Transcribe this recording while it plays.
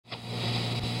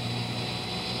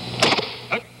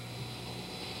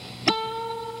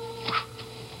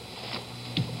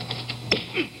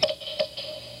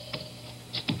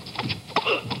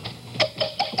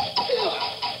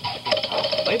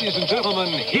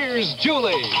here's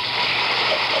Julie.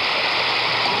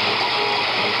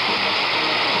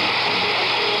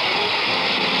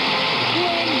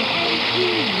 When an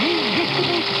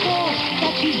irresistible force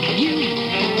touches you,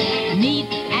 neat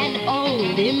and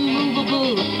old,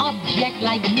 immovable object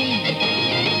like me,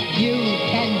 you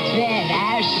can bet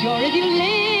as sure as you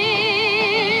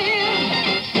live.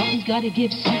 Something's gotta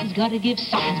give, something's gotta give,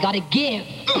 something's gotta give.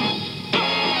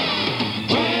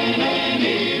 When an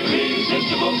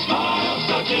irresistible smile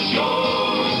such as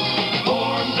yours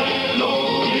forms an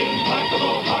old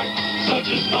implacable heart such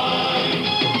as mine,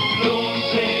 don't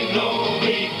say no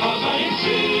because I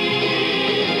insist.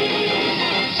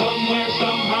 Somewhere,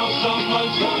 somehow,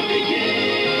 someone's gonna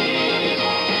begin.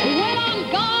 When I'm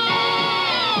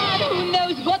gone, who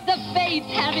knows what the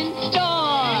fates have in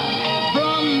store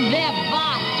from their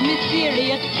vast,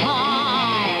 mysterious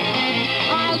pie.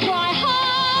 I'll try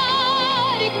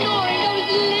hard, ignoring those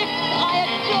lips I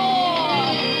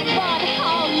adore. But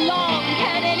how long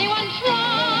can anyone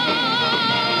try?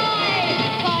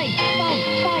 Fight, fight,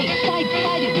 fight, fight,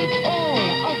 fight it with all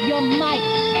of your might.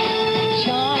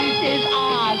 Chances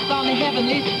are some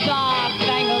heavenly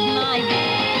star-spangled night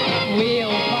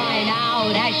we'll find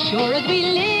out as sure as we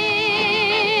live.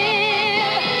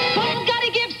 Something's gotta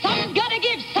give, something's gotta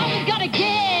give, something's gotta give.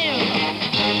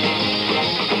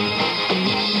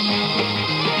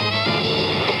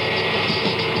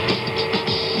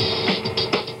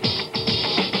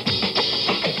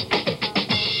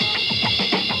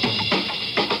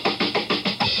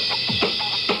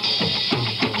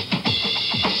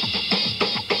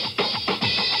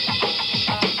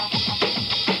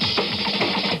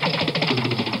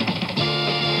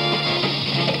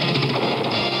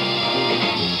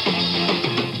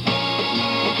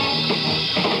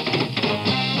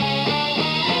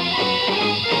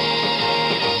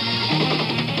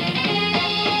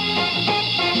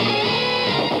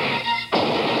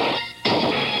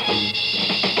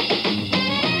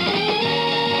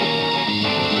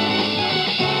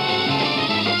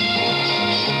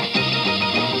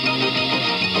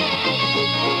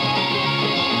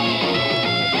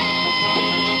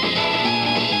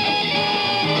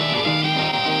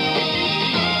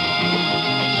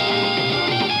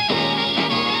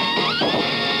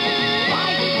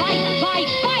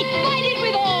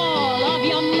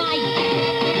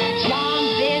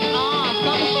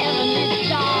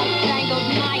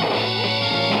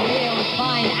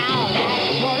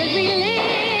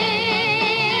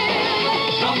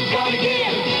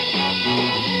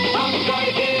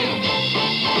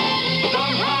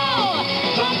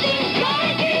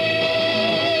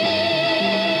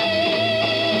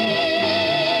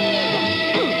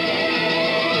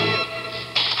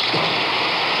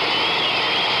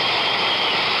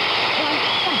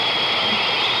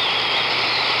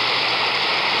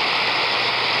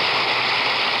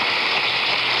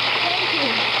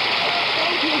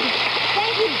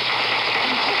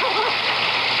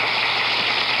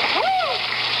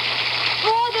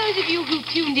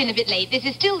 A bit late. This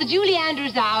is still the Julie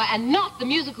Andrews Hour and not the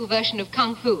musical version of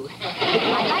Kung Fu.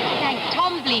 I'd like to thank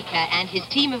Tom Bleecker and his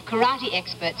team of karate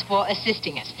experts for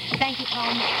assisting us. Thank you,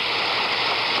 Tom.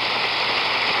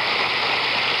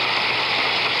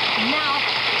 Now,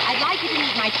 I'd like you to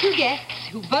meet my two guests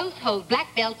who both hold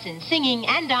black belts in singing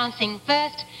and dancing.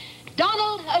 First,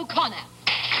 Donald O'Connor.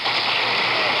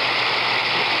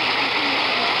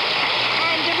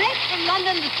 And direct from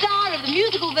London, the star of the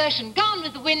musical version Gone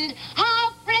with the Wind,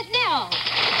 Harve Presnell.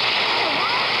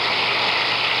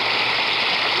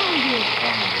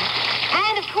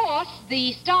 And, of course,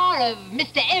 the star of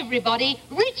Mr. Everybody,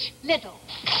 Rich Little.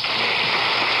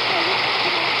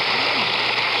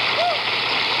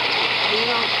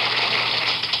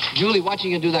 Julie,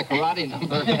 watching you do that karate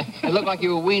number, it looked like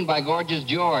you were weaned by Gorgeous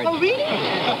George. Oh, really?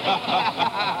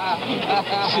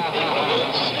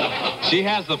 She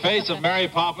has the face of Mary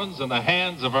Poppins and the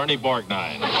hands of Ernie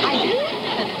Borgnine. I do?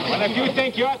 Well, if you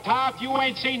think you're tough, you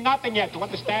ain't seen nothing yet. You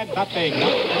understand? Nothing.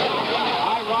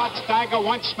 I, Rod Steiger,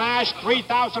 once smashed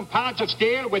 3,000 pounds of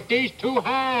steel with these two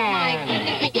hands.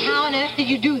 My goodness, how on earth did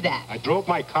you do that? I drove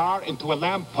my car into a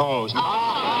lamppost.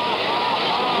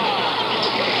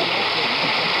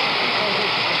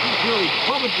 Julie,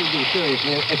 what would you do,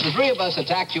 seriously, if the three of us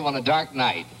attacked you on a dark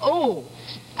night? Oh,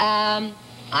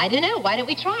 I don't know. Why don't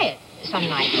we try it some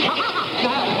night?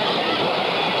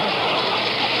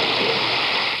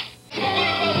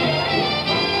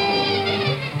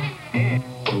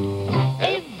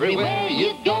 Everywhere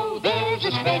you go, there's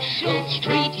a special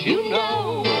street you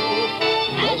know.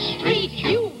 A street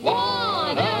you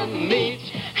wanna meet.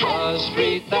 A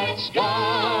street that's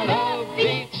got a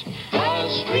beat. A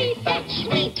street that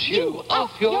sweeps you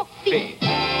off your feet.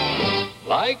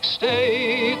 like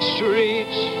State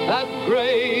Street, that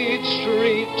great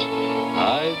street,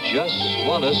 I just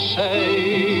want to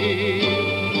say.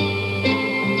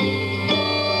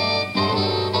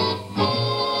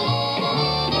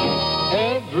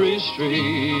 Every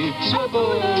street's a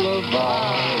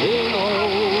boulevard in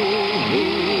old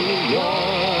New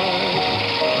York.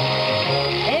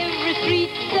 Every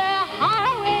street's a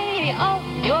highway of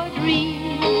your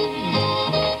dreams.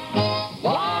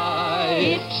 Why,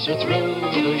 it's a thrill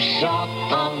to shop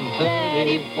on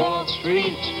 34th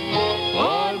Street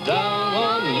or down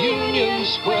on Union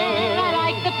Square. I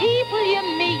like the people you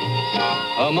meet.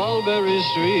 A Mulberry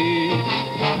Street.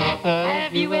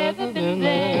 Have you ever been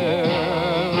there?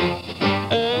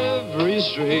 Every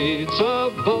street's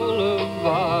a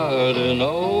boulevard in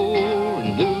old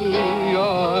New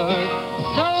York.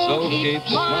 So keep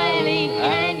smiling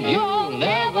and you'll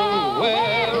never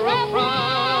wear a frown.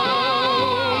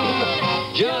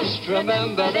 Just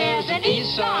remember there's an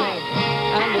east side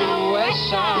and a west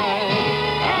side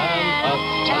and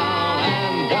uptown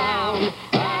and down.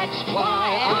 That's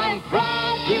why I'm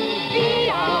proud to be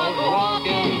out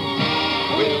walking.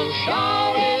 We'll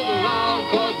shout it loud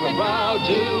 'cause we're proud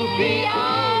to be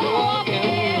out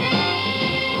walking.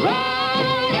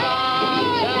 Round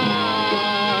downtown.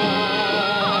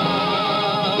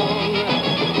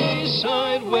 East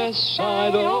side, west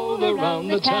side, all around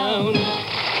the town.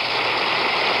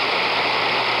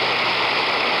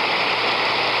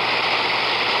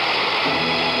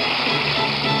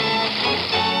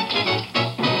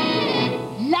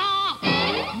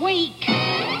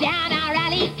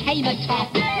 Came a top,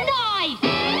 nice,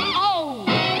 oh,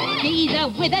 geezer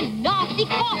with a nasty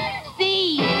cough,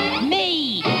 see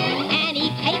me, and he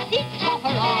takes his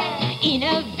topper off in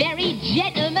a very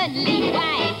gentlemanly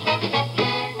way.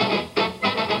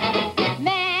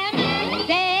 Ma'am,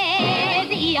 says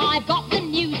he, I've got some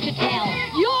news to tell.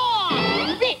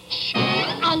 You're rich,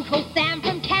 Uncle Sam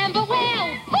from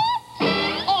Camberwell, put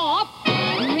off,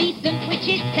 recent which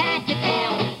is sad to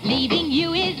tell, leaving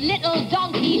you his little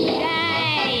donkey shame.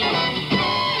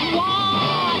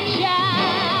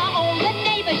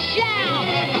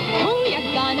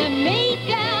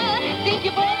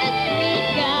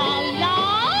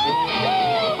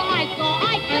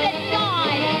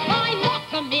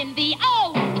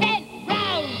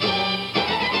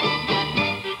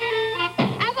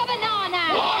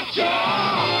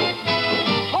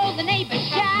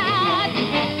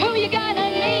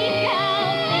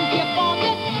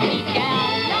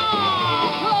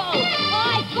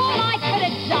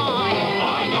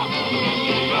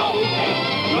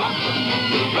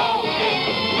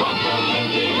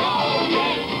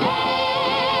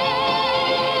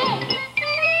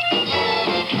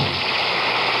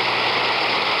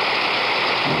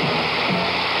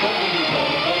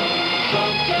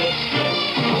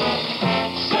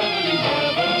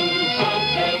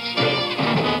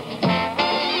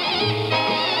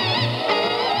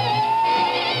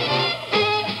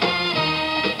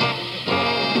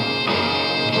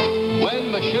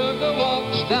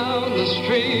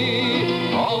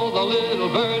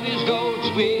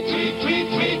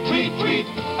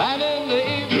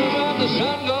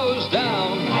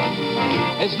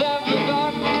 It's never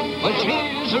dark when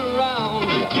she's around.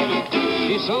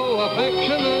 She's so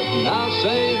affectionate, and I'll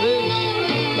say this,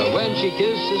 but when she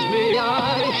kisses me,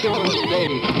 I sure stay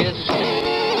kissing.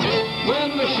 When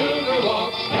my sugar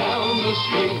walks down the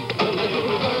street, the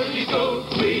little birdies go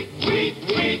tweet, tweet,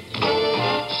 tweet.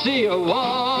 See her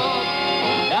walk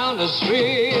down the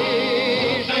street.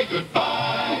 Say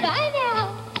goodbye. Bye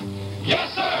now.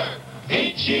 Yes, sir.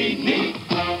 Ain't she neat?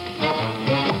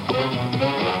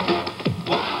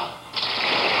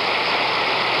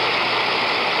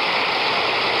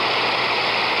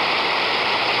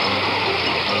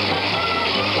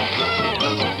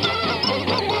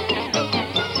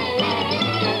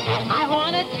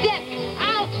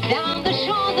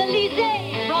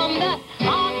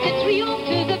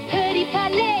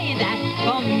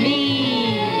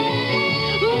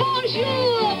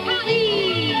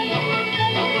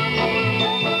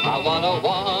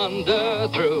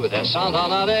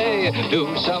 Saint-Honoré,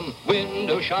 do some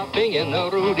window shopping in the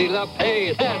Rue de la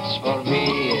Paix. That's for me.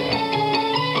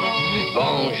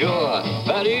 Bonjour,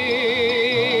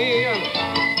 Paris.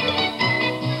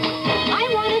 I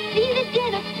want to see the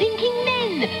den of thinking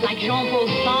men like Jean-Paul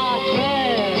Sartre.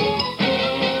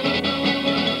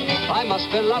 I must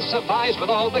philosophize with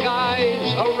all the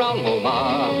guys around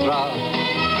Montmartre.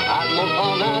 And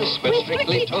Montparnasse, we're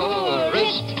strictly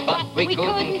tourists, but we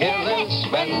couldn't care less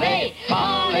when they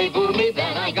parlez-vous me.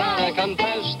 Then I gotta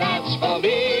confess that's for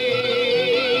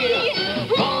me.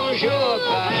 Bonjour,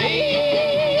 Paris.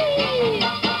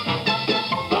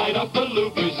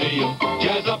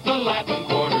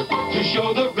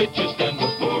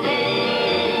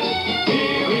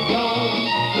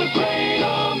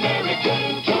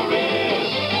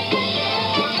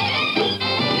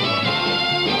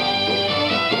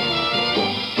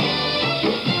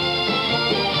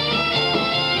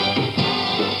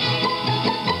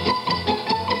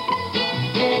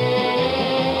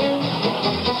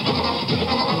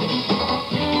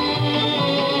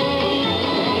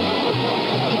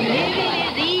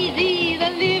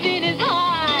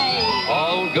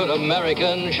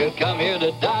 American should come here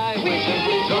to die. We're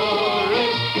simply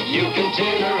tourists. You can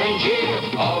titter and jeer.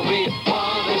 All we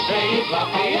want to say is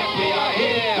Lafayette, we are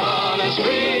here on a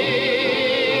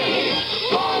spree.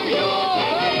 Bonjour.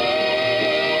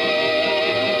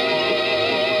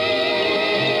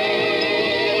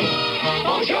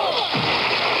 Bonjour.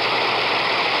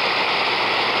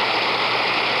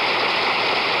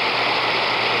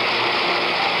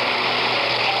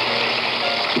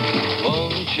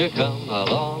 Won't you come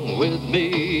along with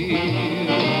me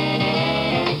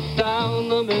down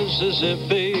the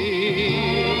Mississippi?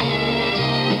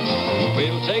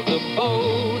 We'll take the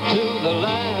boat to the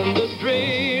land of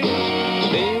dreams,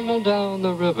 steaming down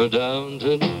the river down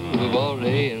to New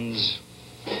Orleans.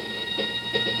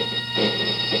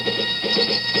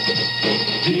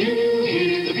 Do you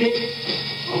hear the beat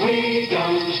away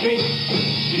down the street?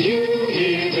 Do you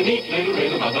hear the neat little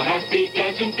rhythm of a half-beat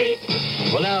dancing feet?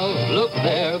 Well, now, look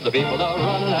there, the people are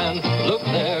running, and look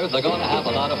there, they're gonna have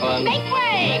a lot of fun. Make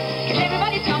way! 'Cause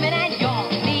everybody's coming and you'll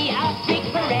see a big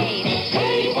parade.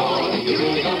 Hey, boy, you're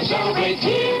really gonna celebrate.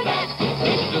 Hear that?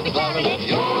 Listen to the clarinet,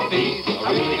 your feet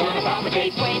are really gonna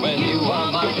palpitate when you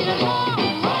are marching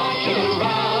along, marching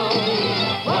around,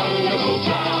 wonderful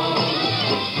town.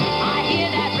 I hear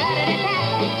that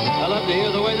rat-a-tat-tat. I love to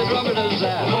hear the way the drummer does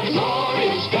that. What a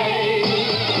glorious day,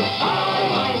 out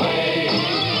of my way.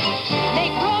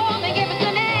 Make room and give us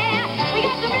an air. We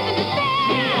got the rhythm to spare.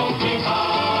 Swing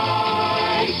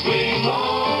high, swing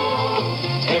low,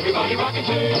 everybody rockin'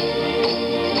 to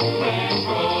and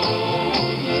fro.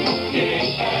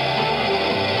 Getting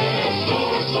fast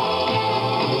or slow,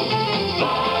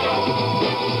 fly on,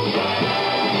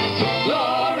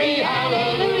 Glory,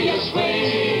 hallelujah,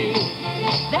 swing.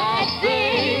 That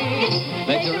thing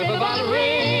Make the river bottom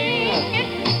ring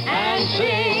and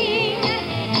sing.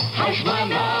 Hush my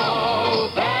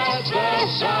mouth, that's the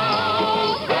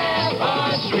sound.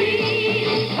 Rampart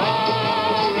Street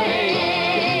Parade.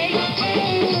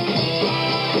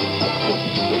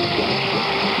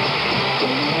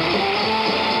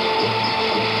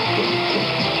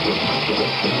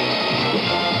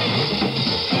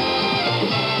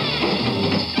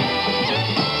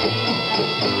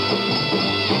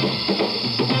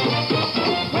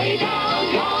 way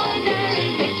down yonder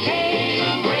in the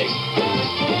canebrake.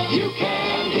 You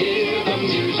can hear the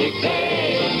music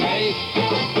they make,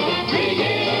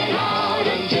 ringing out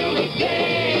until the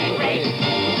day breaks.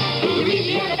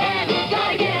 Louisiana band,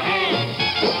 gotta get a hand.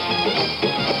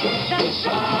 The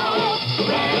South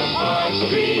Rampart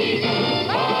Street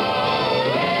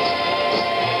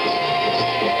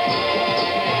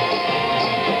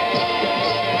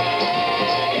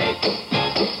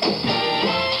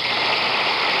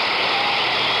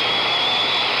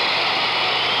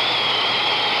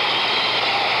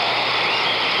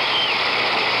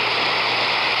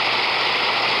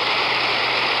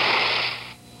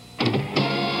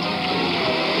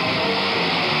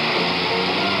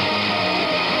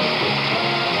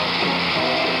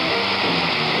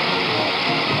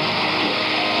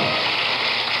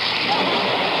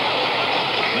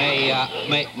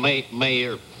May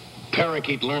your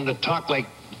parakeet learn to talk like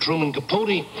Truman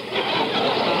Capote.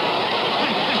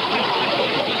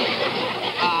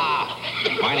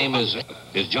 My name is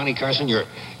Johnny Carson, your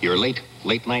late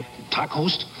night talk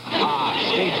host.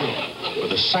 Stay tuned for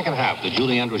the second half, the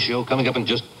Julie Andrews Show, coming up in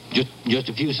just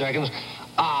a few seconds.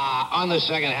 On the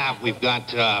second half, we've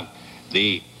got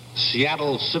the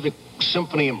Seattle Civic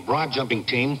Symphony and broad jumping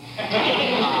team.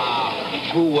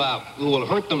 Who will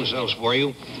hurt themselves for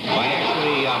you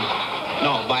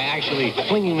by actually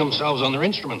flinging themselves on their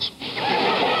instruments.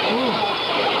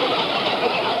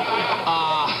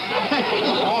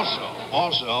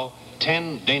 Also,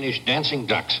 10 Danish dancing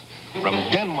ducks from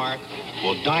Denmark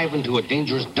will dive into a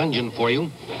dangerous dungeon for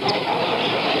you.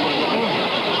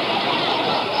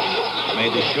 May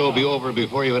the show be over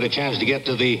before you had a chance to get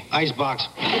to the icebox.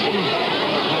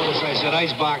 Notice I said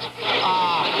icebox.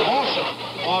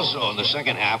 Also, in the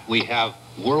second half, we have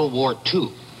World War II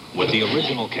with the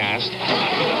original cast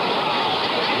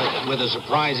with a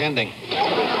surprise ending.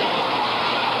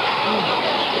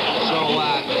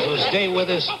 So stay with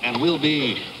us, and we'll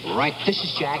be right. This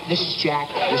is Jack.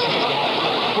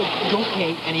 Well, don't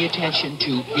pay any attention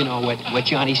to, what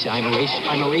Johnny said. I'm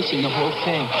erasing the whole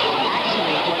thing.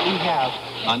 Actually, what we have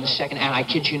on the second, and I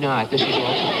kid you not, this is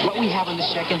all. What we have on the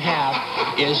second half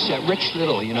is Rich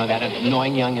Little, that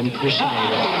annoying young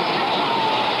impersonator.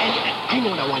 And I know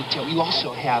what I want to tell you. We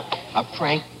also have a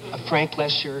Frank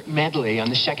Loesser medley on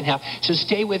the second half. So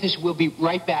stay with us. We'll be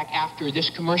right back after this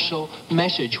commercial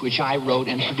message, which I wrote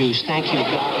and produced. Thank you.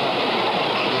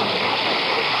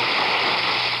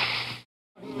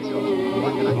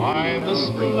 I the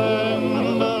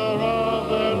splendor of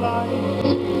their light,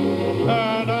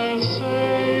 and I'll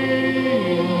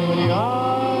say in the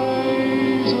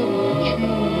eyes of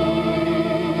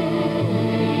Julie,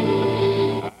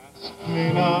 ask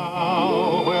me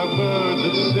now where birds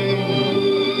that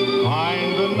sing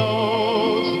find the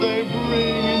notes they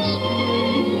bring in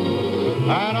spring,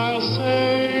 and I'll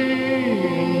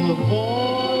say in the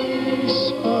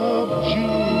voice of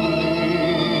Julie,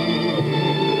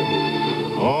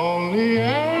 only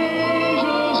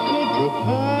angels could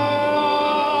prepare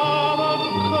the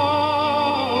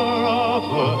color of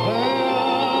her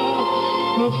hair,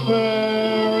 the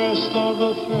fairest of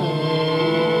the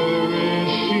fair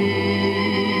is she.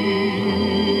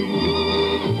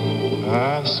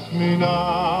 Ask me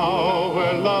now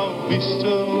where love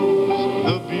bestows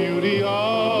the beauty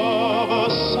of a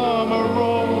summer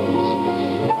rose,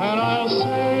 and I'll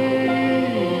say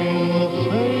in the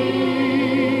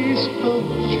face of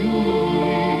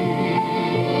Julie,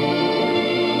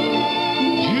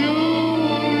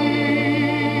 Julie,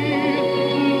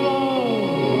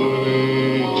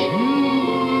 lovely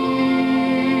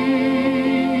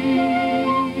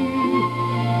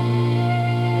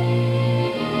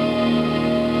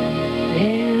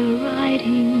They're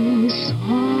writing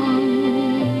songs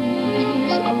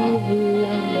of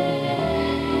love,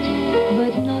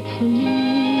 but not for me.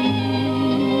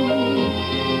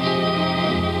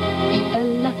 A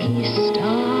lucky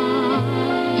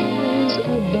stars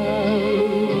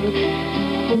above,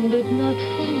 but not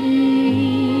for me.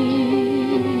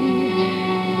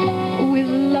 With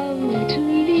love to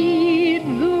lead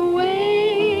the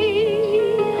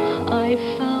way, I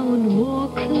found more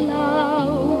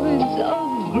clouds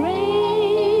of gray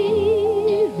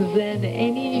than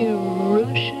any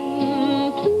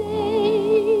Russian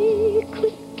play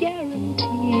could guarantee.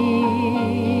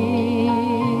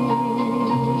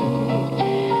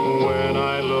 When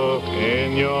I look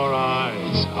in your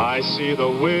eyes, I see the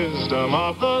wisdom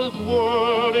of the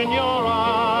world in your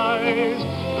eyes,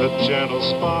 the gentle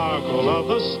sparkle of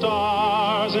the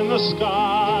stars in the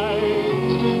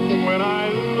skies. When I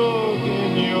look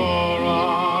in your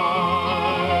eyes,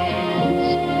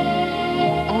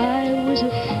 I was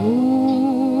a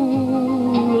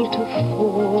fool to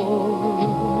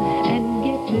fall and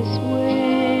get this way.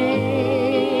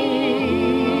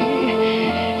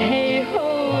 Hey ho,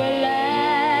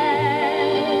 alas,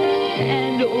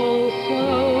 and also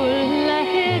in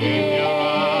your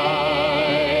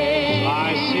eyes,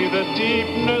 I see the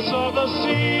deepness of the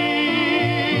sea.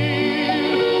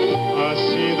 I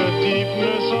see the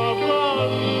deepness of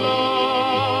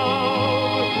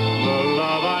the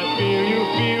love I feel you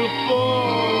feel for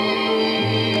me.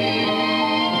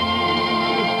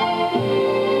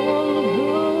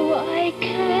 although I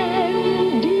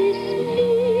can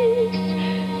dismiss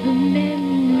the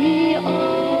memory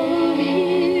of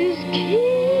his kiss,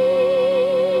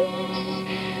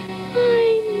 I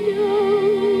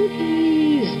know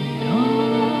he's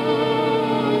not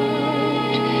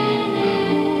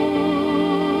for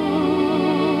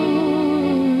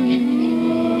me.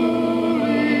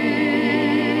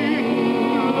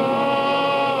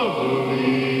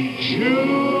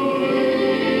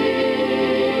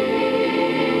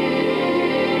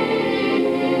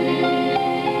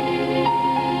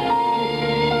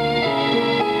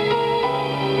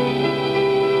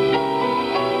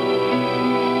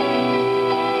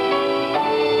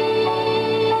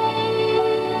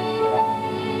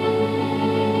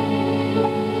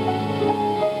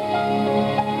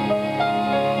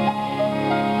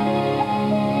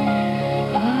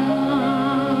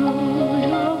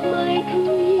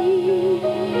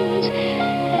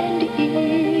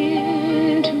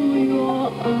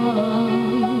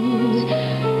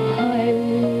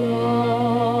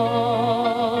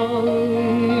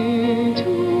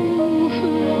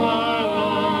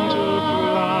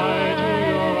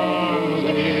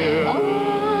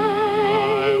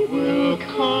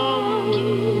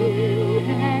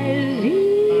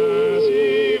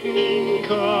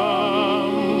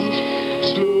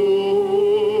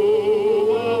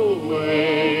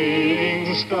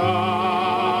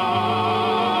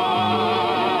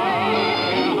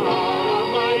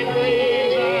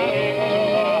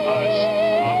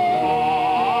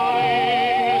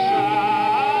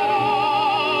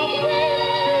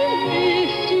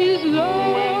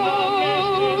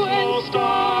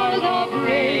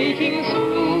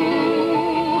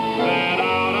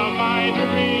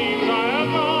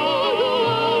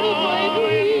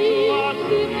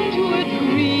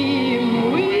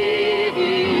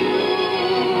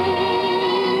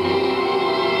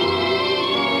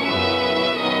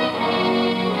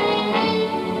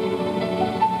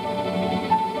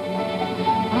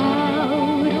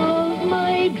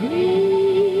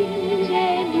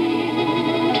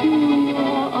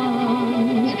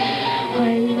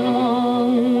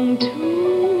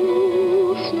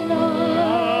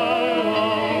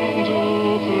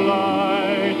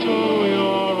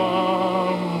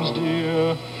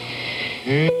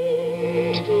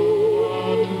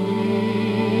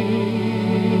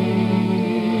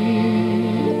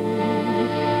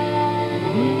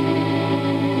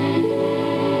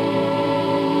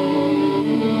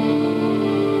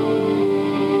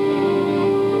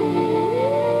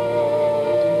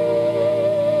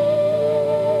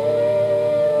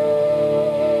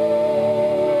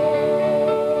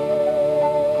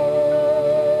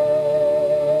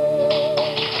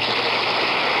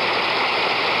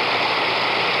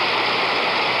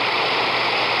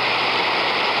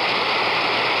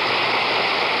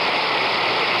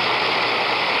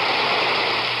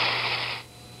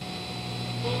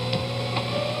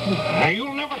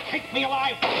 Get me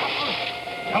alive.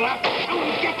 You'll have to come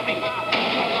and get me.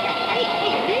 Hey,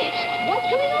 Rich, what's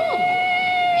going on?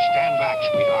 Stand back,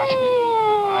 sweetheart.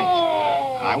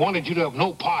 I wanted you to have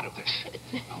no part of this.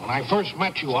 When I first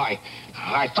met you, I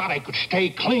thought I could stay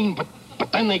clean, but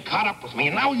then they caught up with me,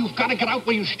 and now you've got to get out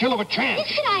where you still have a chance.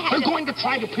 Listen, I have They're to... going to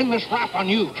try to pin this rap on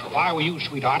you. So if I were you,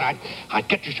 sweetheart, I'd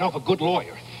get yourself a good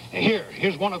lawyer. And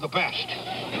here's one of the best.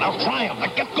 Now try him. Now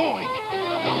get going.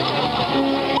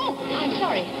 Oh, I'm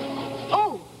sorry.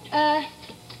 Oh,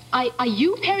 are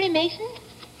you Perry Mason?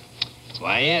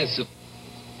 Why, yes.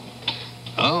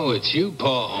 Oh, it's you,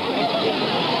 Paul.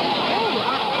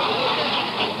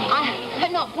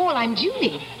 I'm not Paul, I'm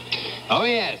Julie. Oh,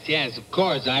 yes, of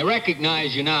course. I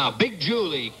recognize you now. Big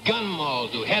Julie, gun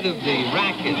molder, head of the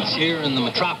rackets here in the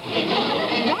metropolis.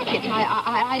 Rackets?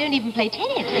 I don't even play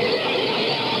tennis.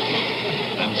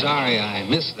 I'm sorry I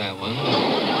missed that one.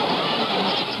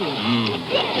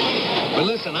 But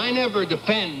listen, I never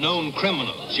defend known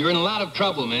criminals. You're in a lot of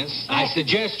trouble, miss. I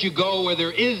suggest you go where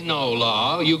there is no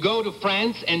law. You go to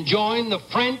France and join the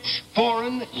French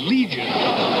Foreign Legion.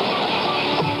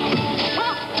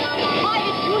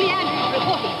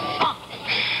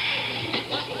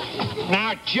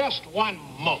 Now, just one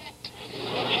moment.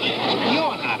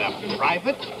 You're not a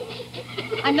private.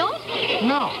 I'm not?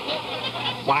 No.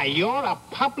 Why, you're a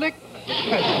public...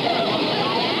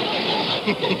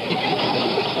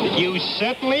 You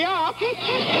certainly are.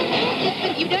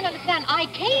 But you don't understand. I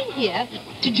came here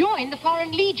to join the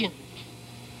Foreign Legion.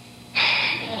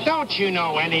 Don't you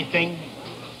know anything?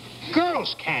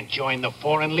 Girls can't join the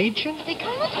Foreign Legion. They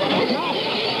can't? No.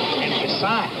 And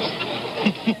besides...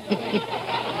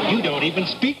 You don't even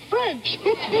speak French. I'm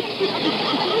going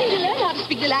to learn how to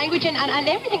speak the language and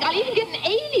everything. I'll even get an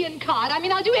alien card. I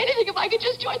mean, I'll do anything if I could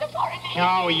just join the Foreign Legion.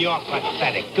 Oh, you're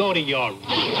pathetic. Go to your room.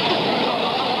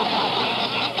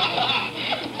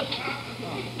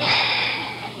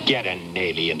 Get an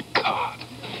alien card.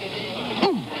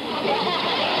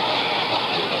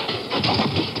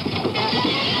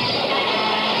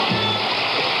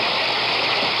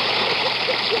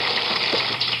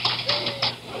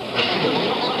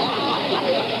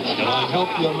 Can I help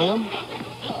you, ma'am?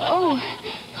 Oh,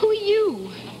 who are you?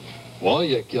 Well,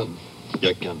 you can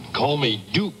call me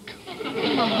Duke.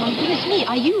 Oh, goodness me.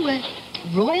 Are you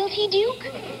royalty, Duke?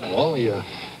 Well, you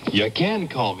can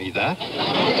call me that.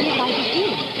 Yes, I just do.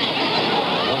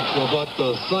 Not sure about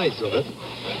the size of it.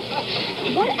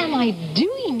 What am I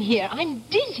doing here? I'm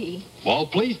dizzy. Well,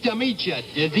 pleased to meet you,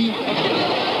 Dizzy.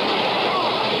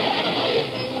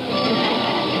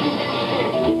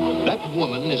 That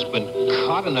woman has been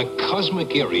caught in a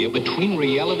cosmic area between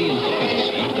reality and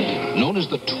fantasy, known as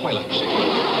the Twilight Zone.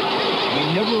 She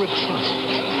may never return.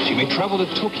 She may travel to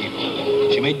Tokyo.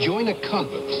 She may join a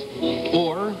convent.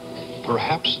 Or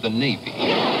perhaps the Navy.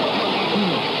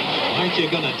 Aren't you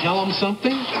going to tell them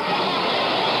something?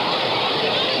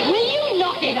 Will you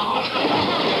knock it off?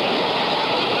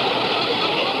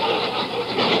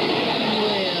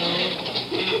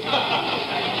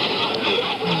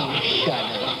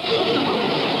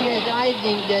 I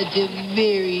think that's a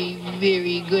very,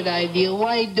 very good idea.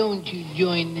 Why don't you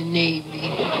join the Navy?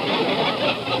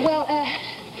 Well,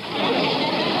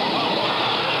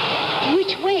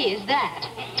 which way is that?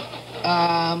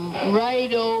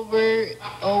 Right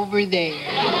over there.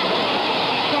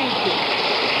 Thank you.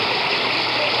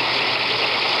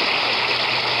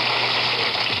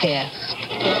 Test.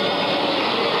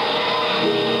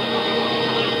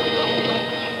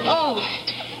 Oh,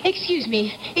 excuse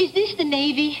me. Is this the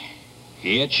Navy?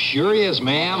 It sure is,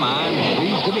 ma'am. I'm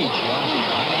pleased to meet you.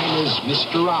 My name is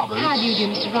Mr. Roberts. How do you do,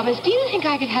 Mr. Roberts? Do you think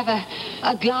I could have a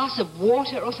glass of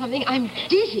water or something? I'm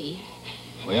dizzy.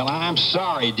 Well, I'm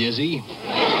sorry, Dizzy. Well,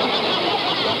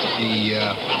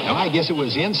 I guess it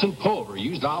was Ensign Pulver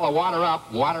used all the water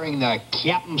up watering the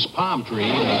captain's palm tree.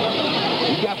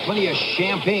 We've got plenty of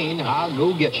champagne. I'll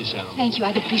go get you some. Thank you.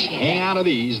 I'd appreciate it. Hang on to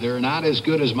these. They're not as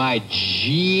good as my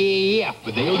GF,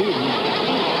 but they'll do.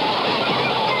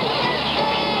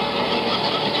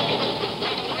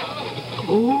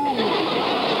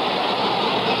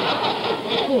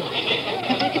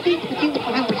 If I could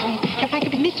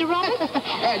be Mr. Roberts?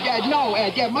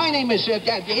 My name is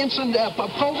Ensign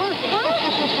Pulver.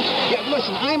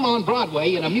 Listen, I'm on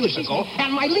Broadway in a musical,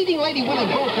 and my leading lady went and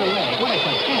broke her leg. What a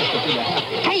fantastic thing to have.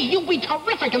 Hey, you'll be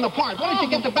terrific in the part. Why don't you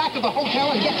get the back of the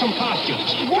hotel and get some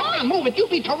costumes? Come on, move it. You'll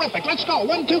be terrific. Let's go.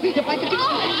 1, 2, if I could do...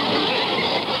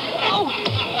 Oh!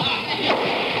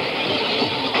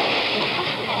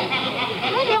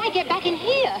 How do I get back in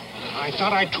here? I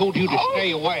thought I told you to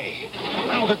stay away.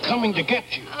 Now they're coming to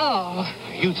get you. Oh.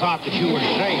 You thought that you were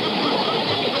safe.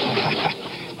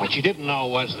 What she didn't know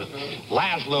was that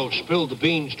Laszlo spilled the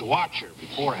beans to Archer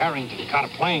before Harrington caught a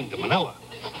plane to Manila.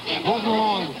 It wasn't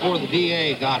long before the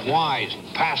DA got wise and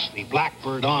passed the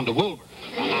Blackbird on to Wilbur.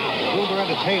 Wilbur had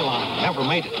a tail on him, never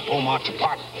made it to Beaumont's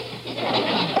apartment.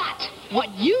 But what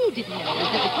you didn't know is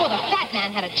that before the fat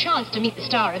man had a chance to meet the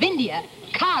Star of India,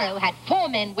 Caro had 4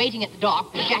 men waiting at the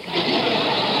dock with jackets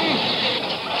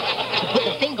to put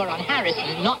the finger on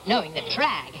Harrison, not knowing that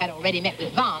Tragg had already met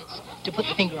with Vance to put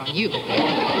the finger on you.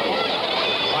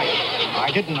 Right. I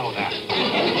didn't know that.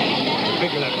 I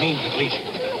figure that means at least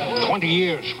 20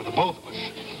 years for the both of us.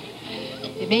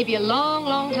 It may be a long,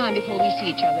 long time before we see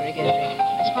each other again.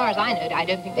 As far as I know, I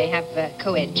don't think they have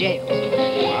co-ed jails.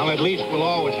 Well, at least we'll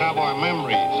always have our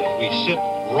memories as we sit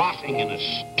rotting in a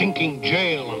stinking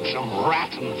jail on some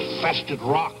rat-infested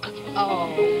rock. Oh,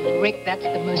 Rick, that's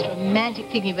the most romantic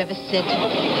thing you've ever said to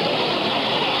me.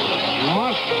 You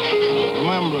must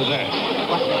remember this.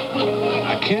 What's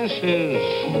that? A kiss is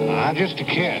just a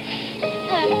kiss. A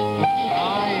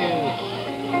sigh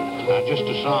is just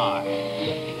a sigh.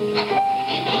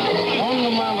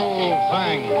 Fundamental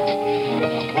thing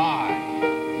apply.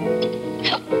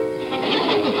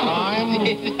 Time.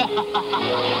 Steady.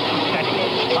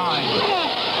 Time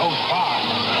goes by.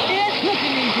 Yes, look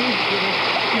at me, dude.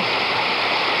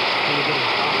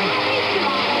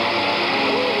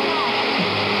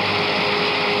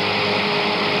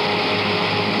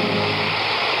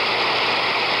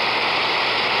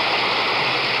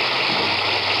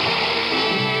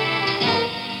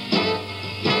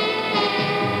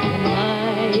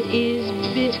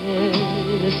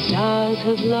 The stars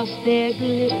have lost their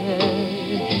glitter.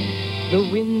 The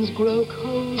winds grow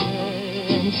colder,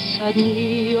 and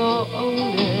suddenly you're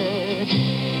older.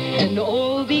 And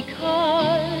all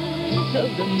because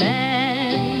of the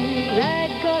man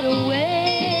that got away.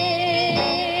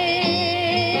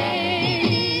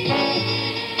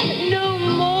 No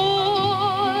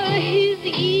more his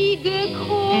eager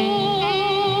call.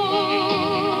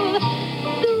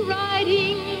 The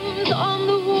writings on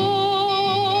the wall.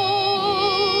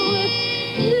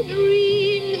 The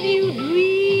dreams you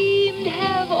dreamed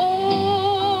have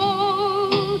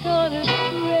all gone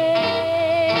astray.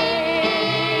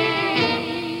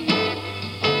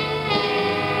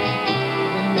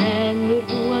 The man that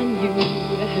won you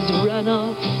has run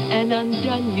off and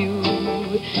undone you.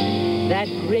 That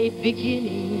great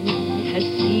beginning has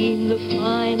seen the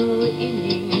final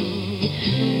inning.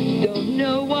 Don't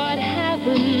know what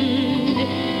happened.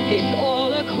 It's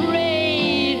all a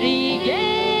crazy game.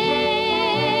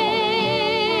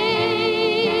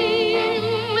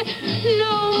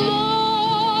 No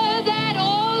more that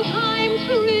all-time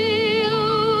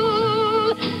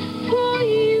thrill, for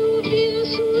you've been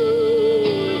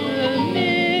through the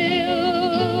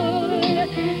mill,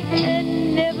 and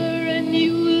never a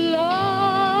new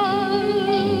love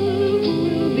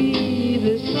will be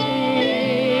the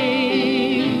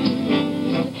same.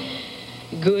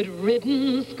 Good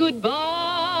riddance, goodbye.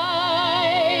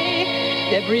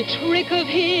 Every trick of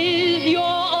his you're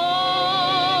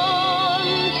on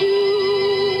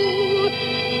to.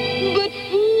 But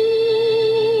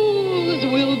fools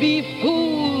will be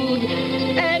fools,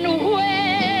 and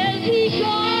where's he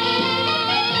gone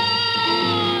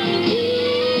to?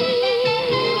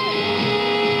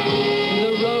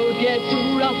 The road gets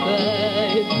rougher,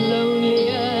 it's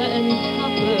lonelier and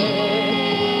tougher.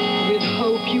 With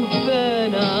hope you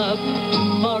burn up,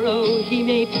 tomorrow he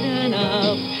may turn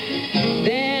up.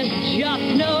 There's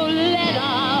just no let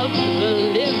up, the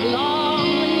live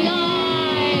long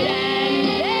night and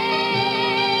day.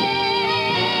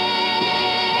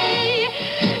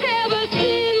 Ever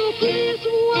since this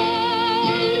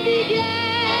world began,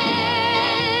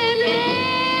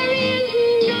 there is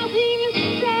nothing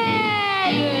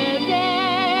sadder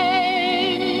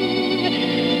than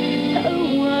a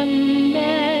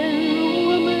one-man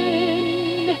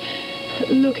woman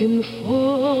looking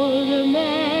for the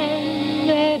man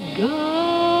that got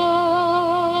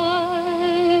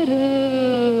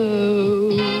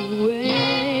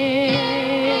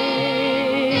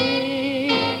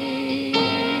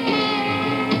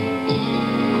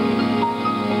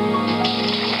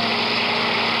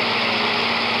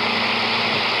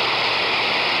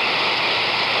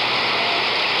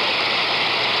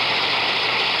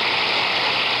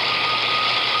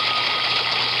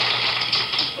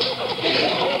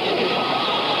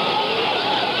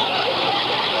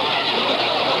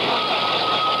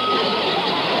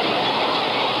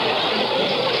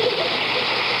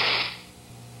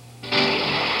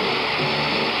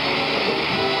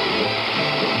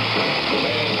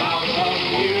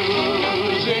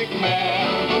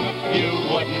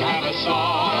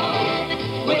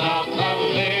Without the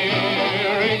lyrics,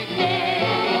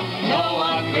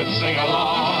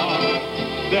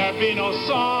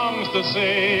 to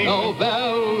sing. No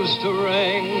bells to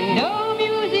ring. No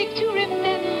music to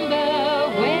remember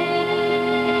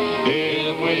when.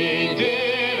 If we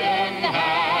didn't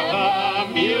have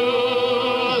a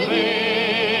music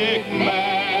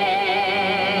man.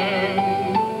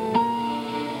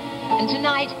 And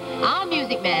tonight, our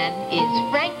music man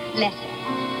is Frank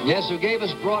Loesser. Yes, who gave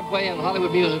us Broadway and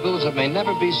Hollywood musicals that may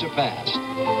never be surpassed.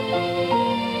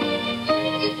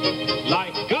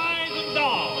 Like Guys and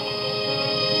Dolls.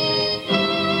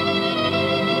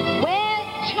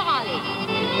 Where's Charlie?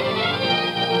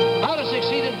 How to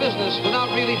succeed in business without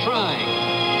really trying.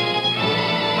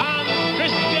 Hans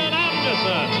Christian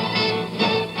Andersen.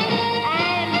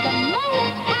 And the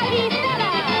most happy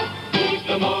fella. He's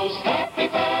the most happy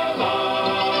fella.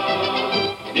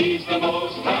 He's the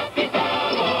most happy fella.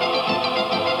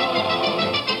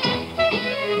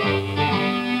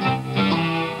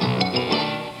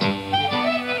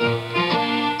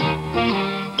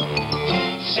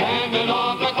 Standing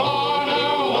on the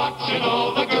corner, watching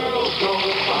all the girls go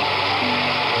by.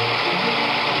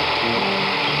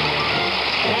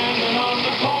 Standing on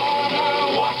the corner,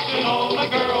 watching all the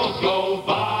girls go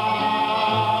by.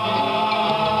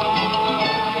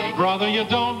 Brother, you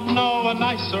don't know a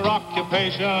nicer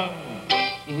occupation.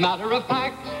 Matter of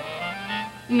fact,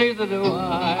 neither do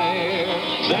I.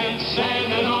 Then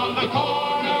standing on the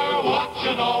corner,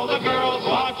 watching all the girls,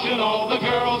 watching all the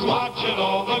girls, watching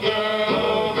all the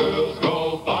girls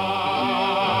go by.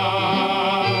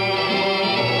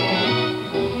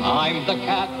 I'm the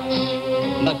cat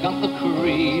that got the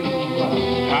cream.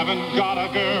 Haven't got a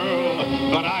girl,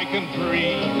 but I can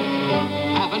dream.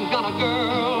 Haven't got a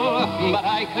girl, but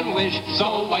I can wish.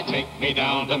 So I take me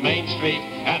down to Main Street,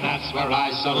 and that's where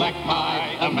I select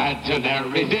my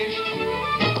imaginary dish.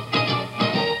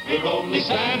 We're only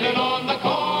standing on the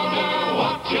corner,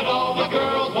 watching all the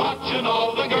girls, watching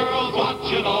all the girls,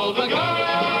 watching all the girls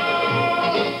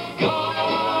go.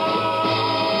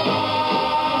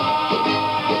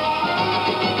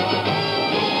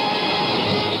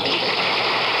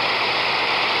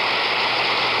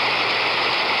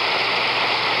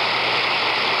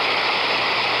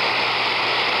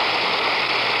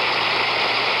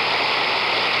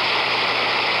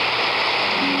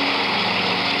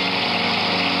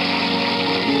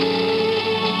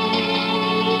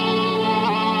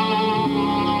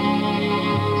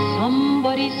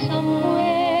 Somebody somewhere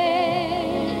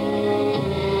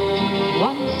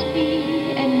wants me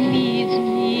and needs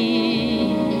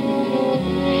me.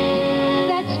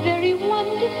 That's very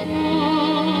wonderful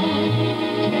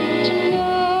to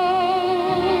know.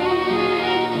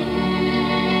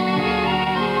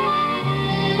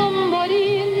 Somebody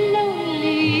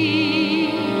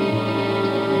lonely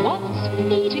wants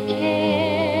me to care.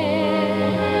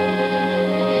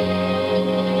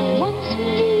 Wants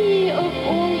me of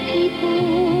all people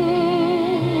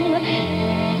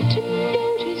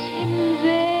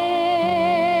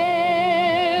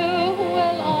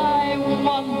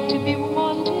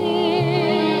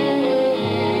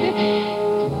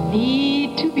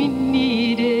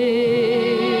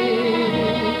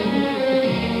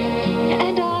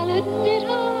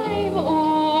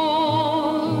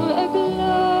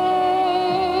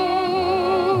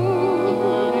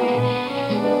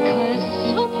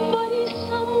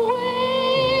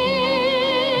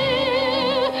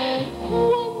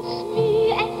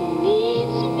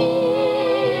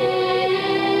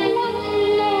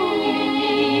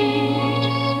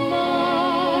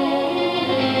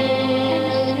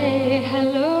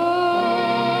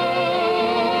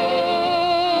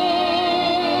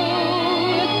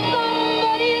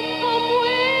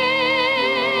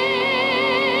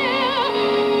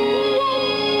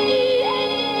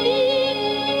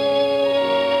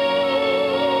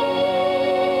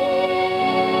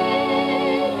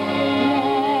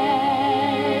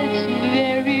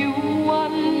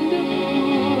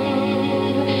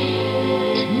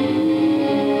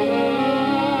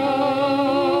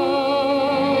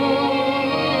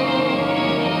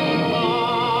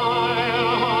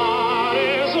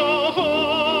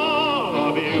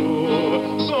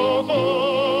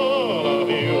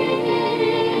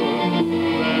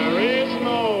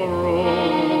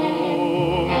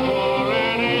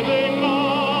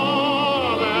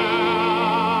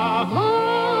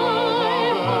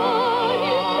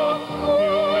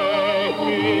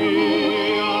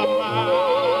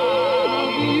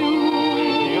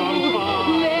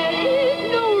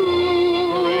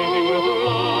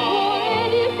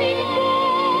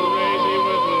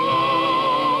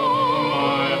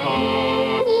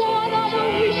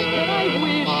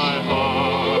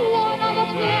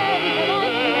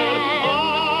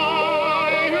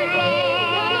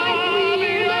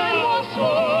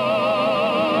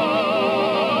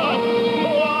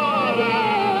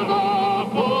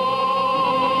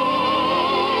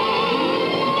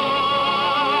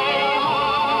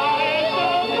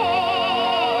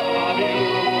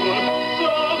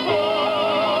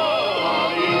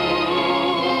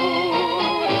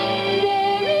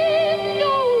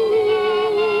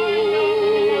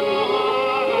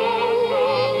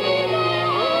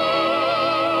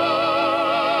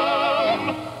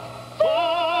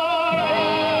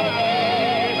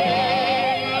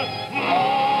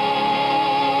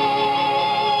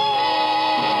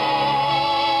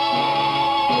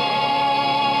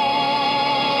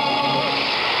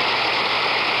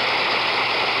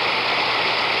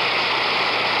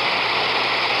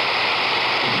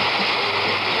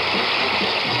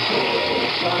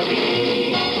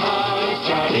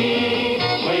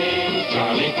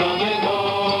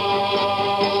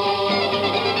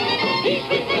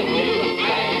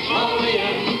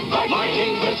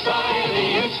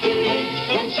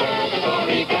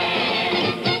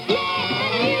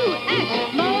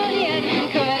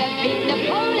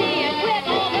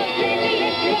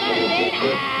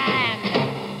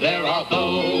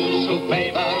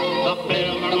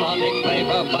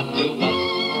but to us,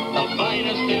 the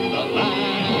finest in the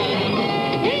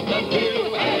land. He's the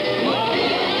two-headed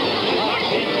lion,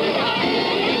 marching behind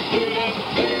his student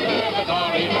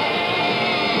conservatory man.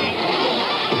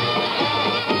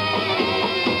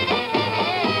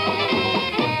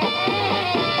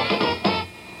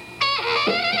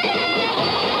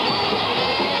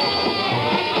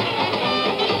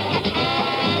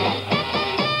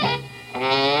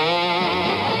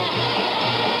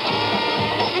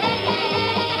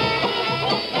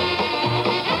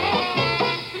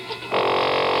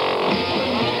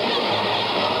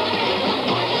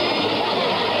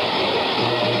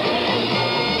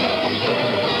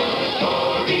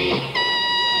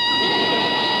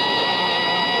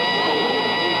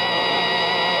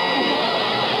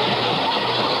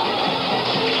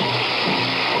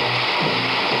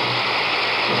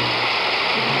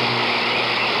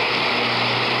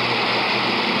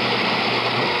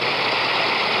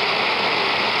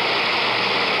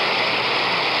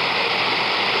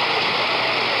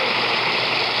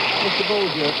 Mr.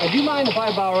 Bolger, do you mind if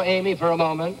I borrow Amy for a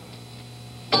moment?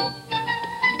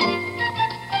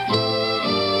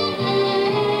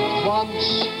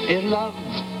 Once in love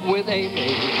with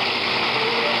Amy,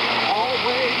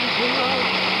 always in love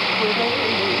with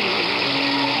Amy,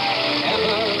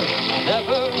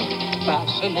 ever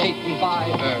fascinating by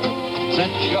her,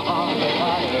 set your heart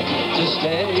afire to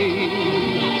stay.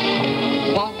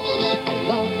 Once in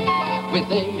love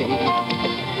with Amy,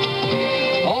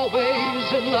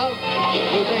 always in love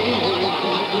with Amy,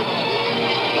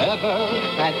 ever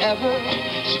and ever,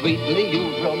 sweetly you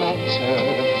romance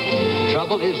her.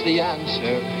 Trouble is the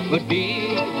answer would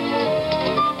be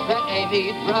that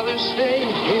Amy'd rather stay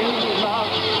in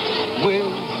love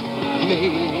with me.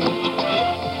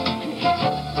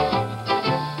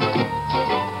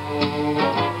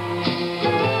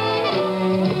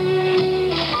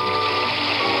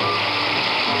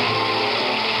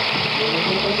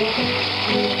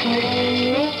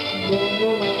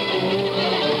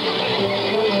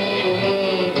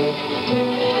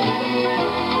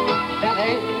 That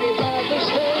Amy'd rather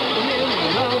stay in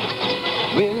love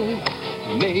with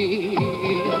me.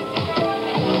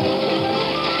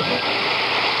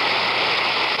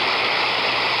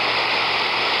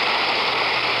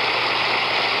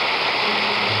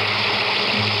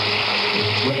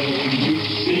 When you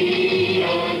see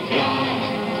your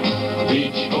guy,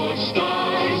 reach for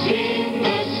stars in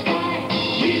the sky.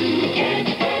 You can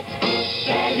bet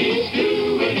that he's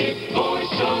doing it for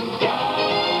some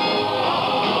dough.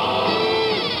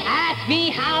 Ask me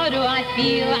how do I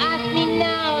feel, ask me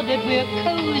now that we're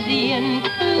cozy and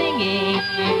clinging.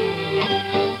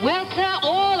 Well, sir,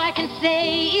 all I can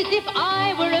say is if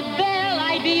I were a bell,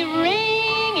 I'd be ringing.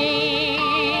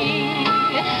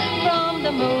 From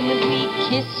the moment we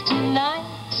kiss tonight,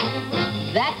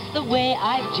 that's the way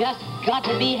I've just got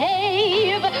to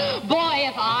behave. Boy,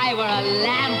 if I were a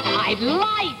lamp, I'd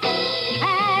light.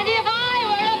 And if I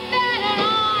were a banner,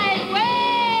 I'd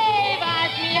wave.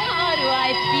 Ask me how do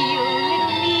I feel,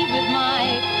 little me with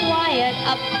my quiet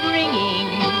upbringing.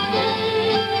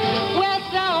 Well,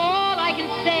 sir, all I can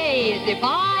say is if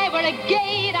I were a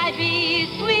gate, I'd be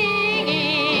swinging.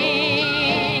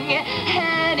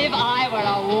 And if I were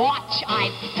a watch,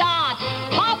 I'd start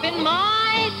popping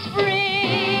my spring.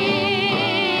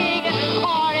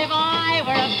 Or if I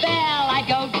were a bell, I'd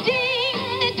go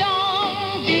ding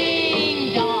dong,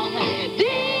 ding dong,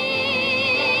 ding.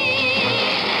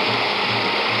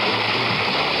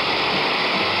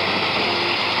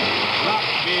 Luck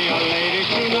be a lady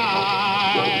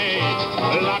tonight.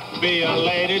 Luck be a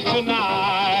lady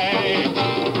tonight.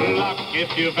 Luck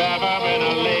if you've ever been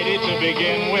a lady to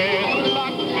begin with.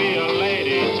 Luck be a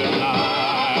lady tonight.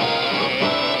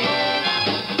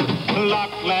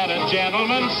 Luck let a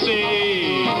gentleman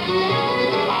see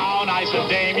how nice a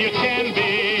dame you can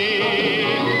be.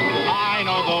 I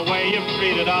know the way you've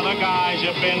treated other guys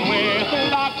you've been with.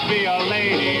 Luck be a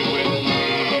lady with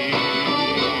me.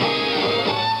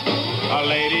 A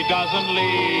lady doesn't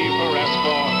leave for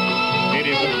escort. It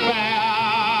isn't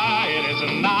fair, it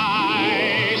isn't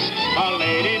nice. A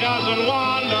lady doesn't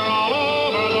wander all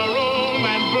over the room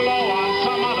and blow on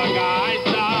some other guy's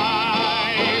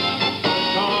dice.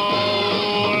 So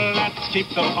let's keep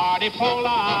the party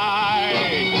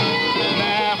polite.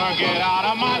 Never get out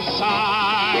of my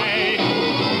sight.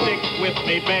 Stick with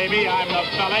me, baby, I'm the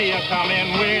fella you come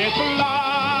in with.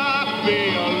 Luck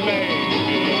be a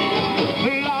lady.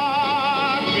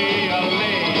 Luck be a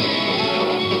lady.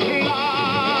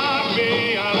 Luck be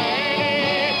a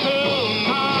lady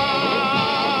tonight.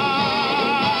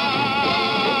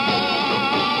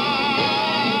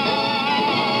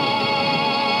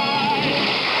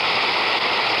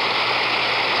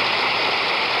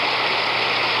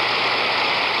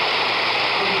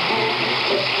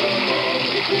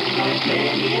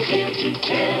 to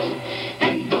tell.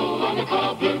 And though I'm a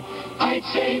cobbler, I'd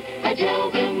say I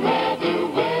tell them rather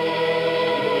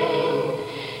well.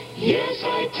 Yes,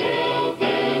 I tell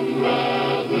them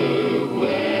rather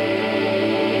well.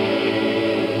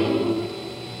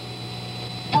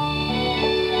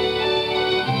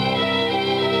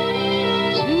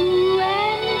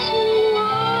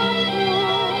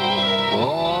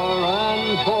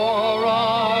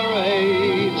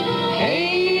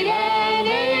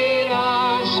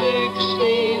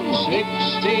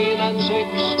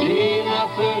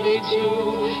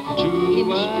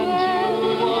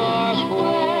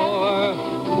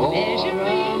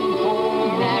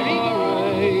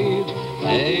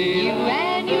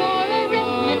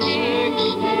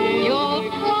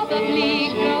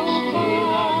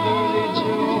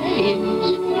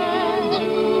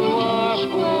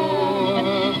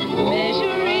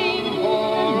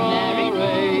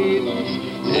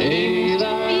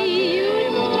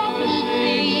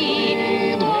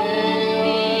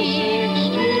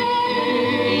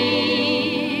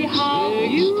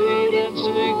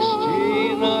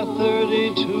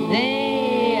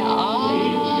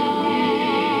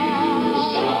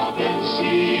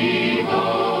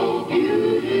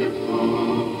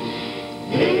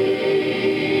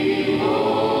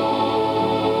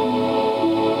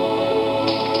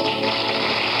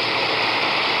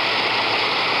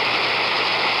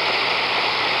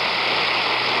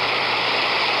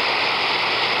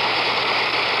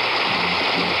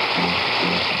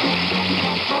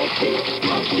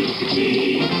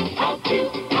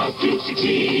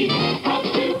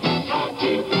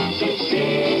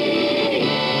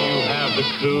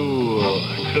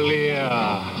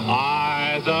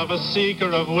 Of a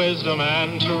seeker of wisdom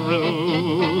and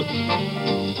truth.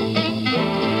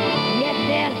 Yes,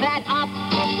 there's that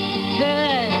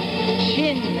upturned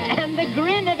chin and the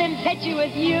grin of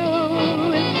impetuous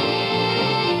youth.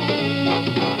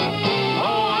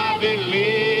 Oh, I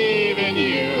believe in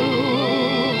you.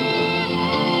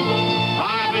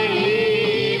 I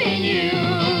believe in you.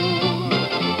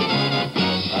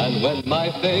 And when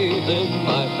my faith in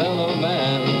my fellow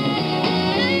man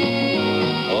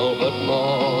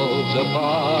falls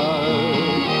apart,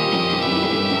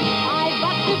 I've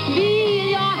got to feel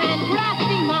your hand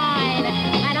grasping mine,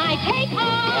 and I take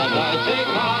heart. And I take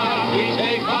heart, we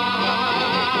take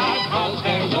heart, 'cause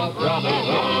there's a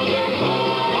brotherhood.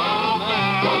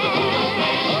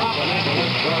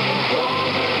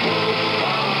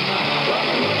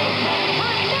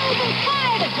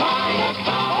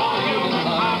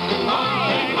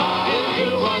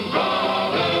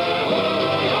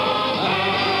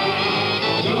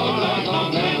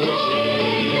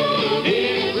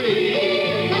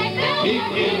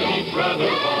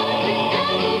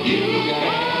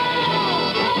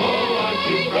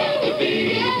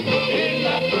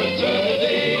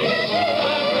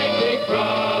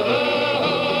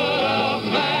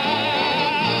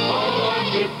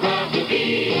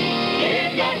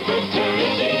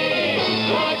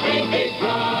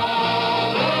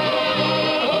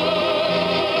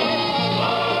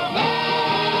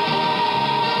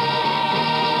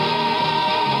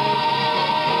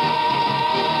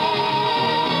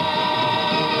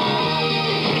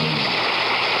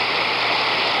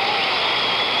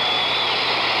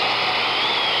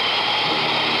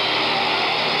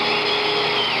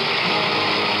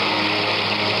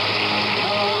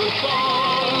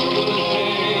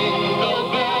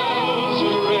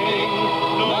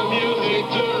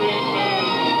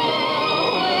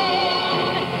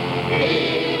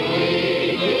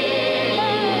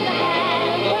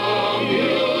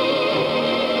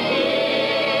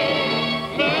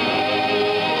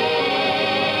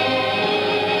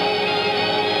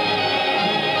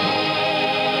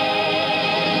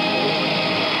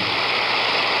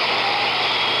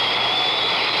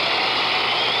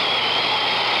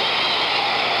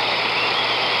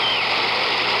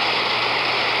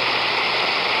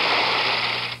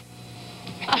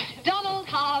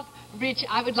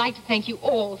 I would like to thank you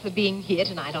all for being here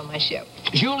tonight on my show.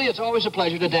 Julie, it's always a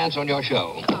pleasure to dance on your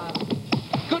show.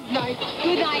 Good night.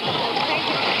 Good night. Thank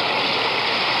you.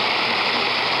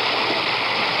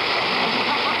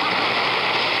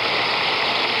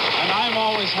 And I'm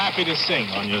always happy to sing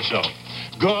on your show.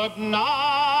 Good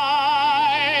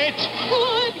night.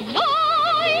 Good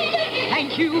night.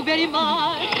 Thank you very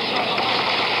much.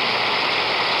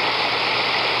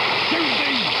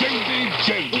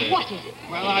 Judy. What is it?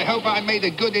 Well, I hope I made a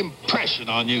good impression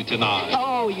on you tonight.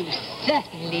 Oh, you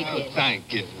certainly did.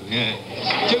 Thank you. Yes.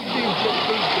 Judy.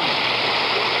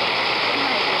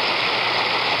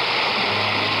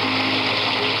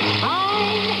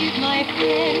 Time is my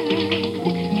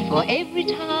friend, for For every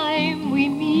time we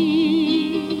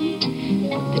meet,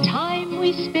 the time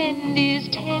we spend is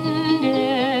tender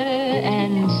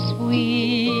and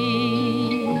sweet.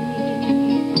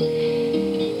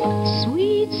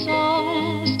 Sweet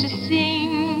songs to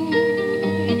sing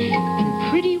and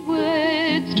pretty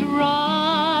words to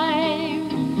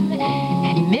rhyme,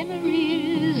 and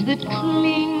memories that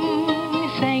cling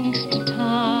thanks to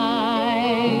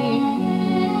time.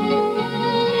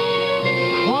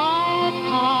 Quiet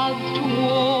paths to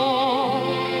walk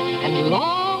and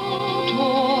long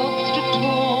talks to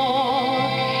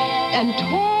talk, and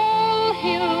tall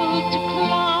hills to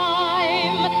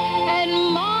climb, and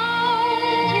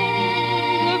mountains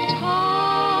of time.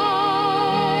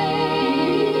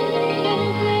 And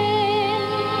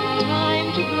then time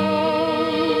to go,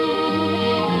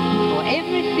 for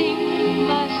everything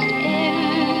must end.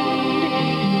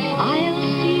 I'll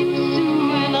see you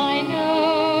soon, I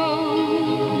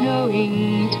know,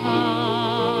 knowing time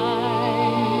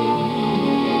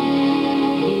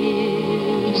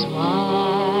is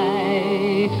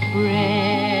my friend.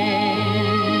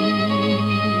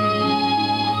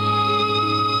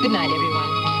 Good night,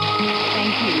 everyone.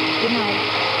 Thank you. Good night.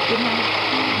 Good night.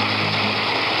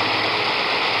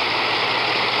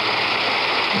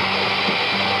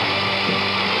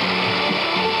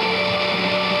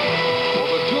 For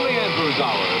the Julie Andrews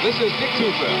Hour, this is Dick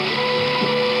Tufeld.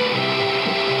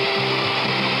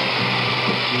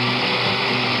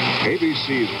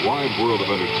 ABC's Wide World of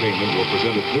Entertainment will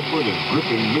present a different and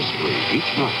gripping mystery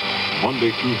each night,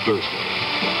 Monday through Thursday.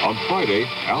 On Friday,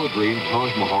 Al Green,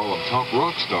 Taj Mahal, and top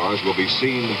rock stars will be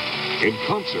seen in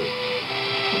concert.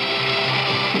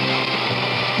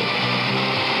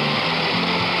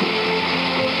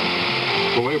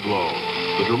 Pueblo,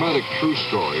 the dramatic true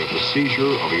story of the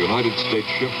seizure of a United States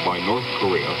ship by North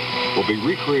Korea, will be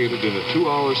recreated in a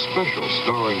 2-hour special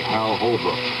starring Hal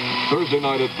Holbrook. Thursday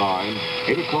night at 9,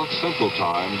 8 o'clock Central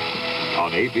Time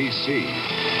on ABC.